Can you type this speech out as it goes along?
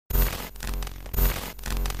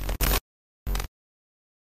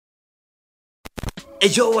Hey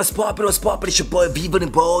yo, what's poppin', it's your boy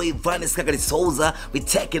𝙏𝙗𝙖𝙣𝙠 𝙔𝙤𝙧 we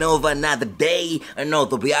taking over another day,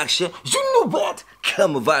 another reaction. You know what?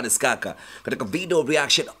 Kama 𝙏𝙗𝙧 katika video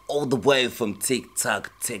reaction all the way from TikTok.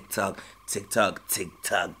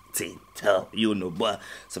 You know what?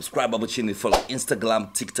 Subscribe hapo chini, follow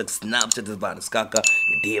Instagram, TikTok, Snapchat 𝙏𝙗𝙧.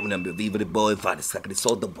 DM niambie 𝙏𝙗𝙧 it's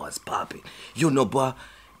all the boys popping. You know what?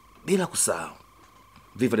 Bila kusahau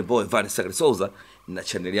𝙏𝙗𝙧 na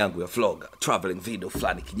channel yangu ya vlog, traveling video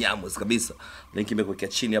fulani kinyamwezi kabisa. Link imekuwekea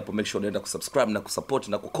chini hapo, make sure unaenda kusubscribe na kusupport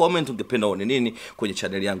na kucomment ungependa uone nini kwenye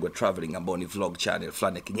channel yangu ya traveling ambayo ni vlog channel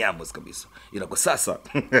fulani kinyamwezi kabisa. Ila kwa sasa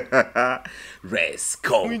let's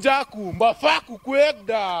go. Mwijaku mbafaku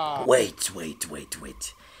kwegda. Wait.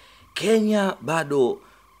 Kenya bado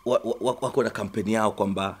wako na kampeni yao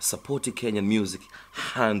kwamba support Kenyan music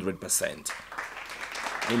 100%.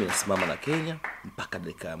 Mimi nasimama na Kenya mpaka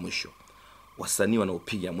dakika ya mwisho. Wasanii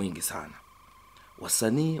wanaopiga mwingi sana.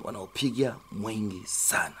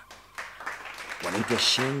 Wanaitwa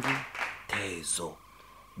Sheng, Tezzo.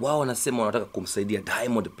 Wao wanasema wanataka kumsaidia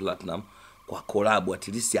Diamond Platnumz kwa collab at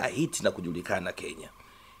least ya hit na kujulikana Kenya.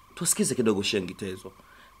 Tusikize kidogo Sheng, Tezzo.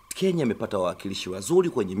 Kenya imepata wawakilishi wazuri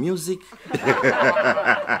kwenye music.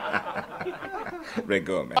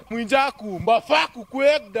 Regome. Mwijaku mbafaku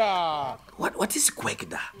kwegda. What is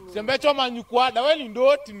kwegda? Sembecho manyukwada, we ni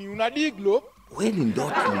ndoti ni unadiglo. We ni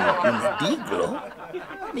ndoti ni unadiglo?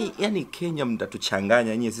 Yani Kenya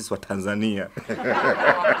mtatuchanganya nyie sisi wa Tanzania.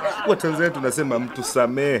 Wa Tanzania tunasema mtu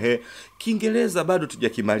samehe. Kiingereza bado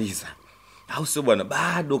tujakimaliza. Au sio bwana,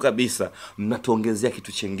 bado kabisa mnatuongezea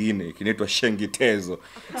kitu chengine kinaitwa Sheng Tezzo.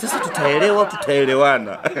 Sasa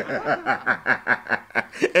tutaelewana.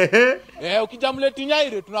 Ukija Mleti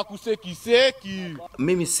Nyaire tunakuseki.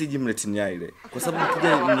 Mimi siji Mleti Nyaire. Kwa sababu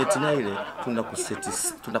ukija Mleti Nyaire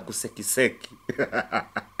tunakuseki.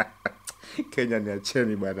 Kenya ni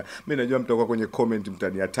acheni bwana. Mimi najua mtakuwa kwenye comment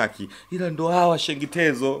mtaniataki. Ila ndo hawa Sheng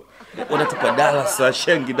Tezzo wanatupa dalasa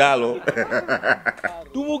Sheng dalo.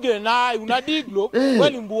 Tumuge naye unadiglo, we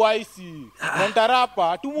ni mbuwaisi.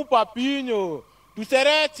 Nantarapa tumupa pinyo.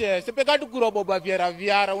 Tusereche, sepeka tukuroboba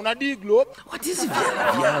viara unadiglo. What is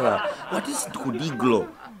viara? What is kudiglo?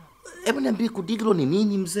 Hebu niambie kudiglo ni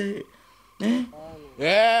nini mzee?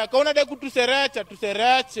 Kauna de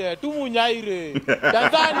tusereche, tumunyaire.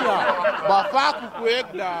 Tanzania, bafaku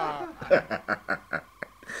kwegda.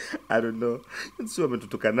 I don't know. Sio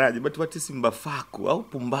wametutukanaje, but what is mbafaku au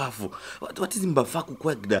pumbavu? What is mbafaku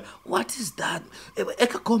kwegda? What is that?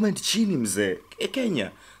 Eka comment chini mzee.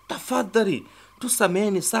 Kenya, tafadhali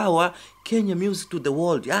tusameni sawa. Kenya music to the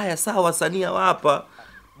world. Haya sawa, wasanii hapa.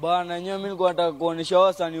 Bana nyewe mimi nilikuwa nataka kuonesha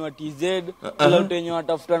wasanii wa TZ, kila utenyo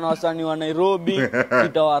watafuta na wasanii wa Nairobi,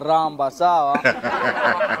 itawaramba sawa.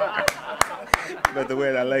 By the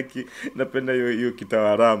way, I like it. Napenda hiyo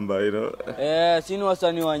kitawaramba, you know. Sini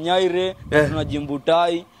wasanii wa Nyaire,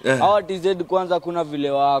 tunajimbutai. Hawa TZ kwanza kuna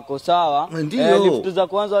vile wako sawa. Lift za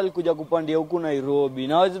kwanza walikuja kupandia huku Nairobi.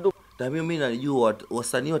 Na wezi tu mimi najua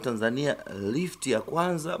wasanii wa Tanzania lift ya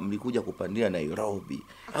kwanza mlikuja kupandia Nairobi.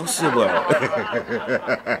 Au sio bwana?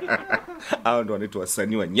 Hao ndo wanaitwa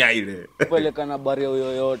wasanii wa Nyaire. Peleka na bari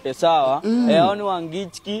yoyote sawa. Hao ni wa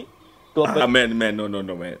Ngichki. Man, no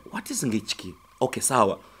man. What is Ngichki? Okay,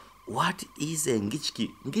 sawa. What is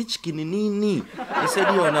Ngichki? Ngichki ni nini?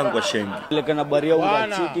 Nisaidie wanangu wa Sheng. Peleka na bari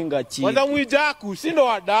ngachiki ngachiki. Kwanza Mwijaku sindo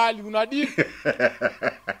wadali unadika.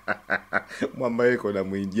 Mwamba yuko na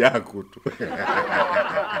Mwijaku tu.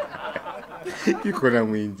 Yuko na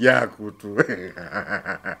Mwijaku tu.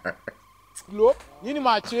 Nini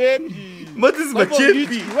machepi? What is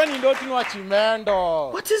machepi? Weni ndoti ni wachimendo.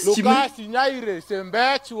 What is chimendo? Lugasi, Nyaire,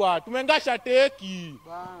 Sembechwa, tumengasha teki.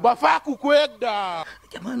 Bafaku kwegda.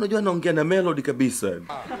 Jamani unajua naongea na melody kabisa.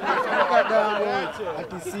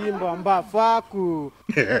 Ati Simba mbafaku.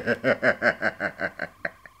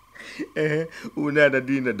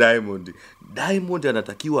 Unadadili na Diamond. Diamond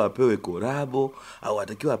anatakiwa apewe kolabo au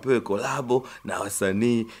atakiwa apewe kolabo na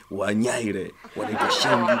wasanii wa Nyaire wanaitwa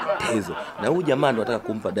Sheng Tezzo. Na huyu jamaa ndo anataka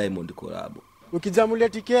kumpa Diamond kolabo. Ukija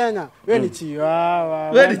Mleti Kenya, we ni chiwawa.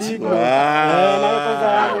 We ni chiwawa. Na kwanza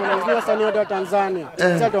wangu unazua wasanii wa Tanzania.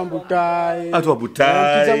 Sasa tuambutai.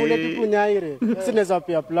 Atuabutai. Ukija Mleti Kunyaire, sinaweza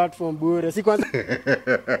pia platform bure. Si kwanza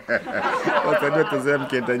wasanii wa Tanzania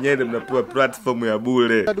mkienda Nyaire mnapewa platform ya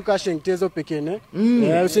bure. Duka Sheng Tezzo pekene.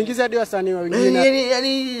 Usiingize hadi wasanii wengine.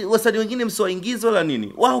 Yani wasanii wengine msiwaingize wala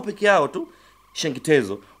nini? Wao peke yao tu. Sheng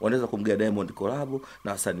Tezzo wanaweza kumgea Diamond collab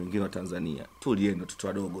na wasanii wengine wa Tanzania. Tulieni watoto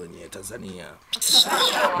wadogo wenye Tanzania.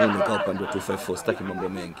 Mimi nikao upande wa 254 sitaki mambo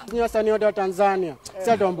mengi. Ni wasanii wa Tanzania.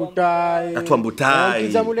 Sasa tuambutai. Atuambutai.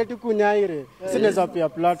 Kijamuleti kunyaire. Sinaweza pia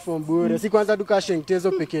platform bure. Si kwanza duka Sheng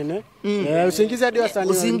Tezzo pekene. Usingize hadi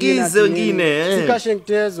wasanii wengine. Usingize wengine. Sika Sheng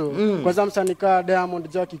Tezzo. Kwanza msanii ka Diamond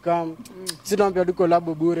Jackie Kam. Sisi tunaambia duko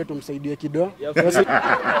labo bure tumsaidie kidogo.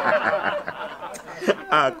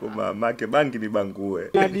 Ako mamake bangi ni bangue.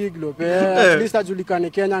 Na diglo pe. At least ajulikane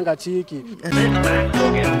Kenya ngachiki.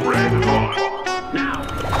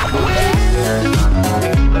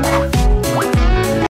 Now.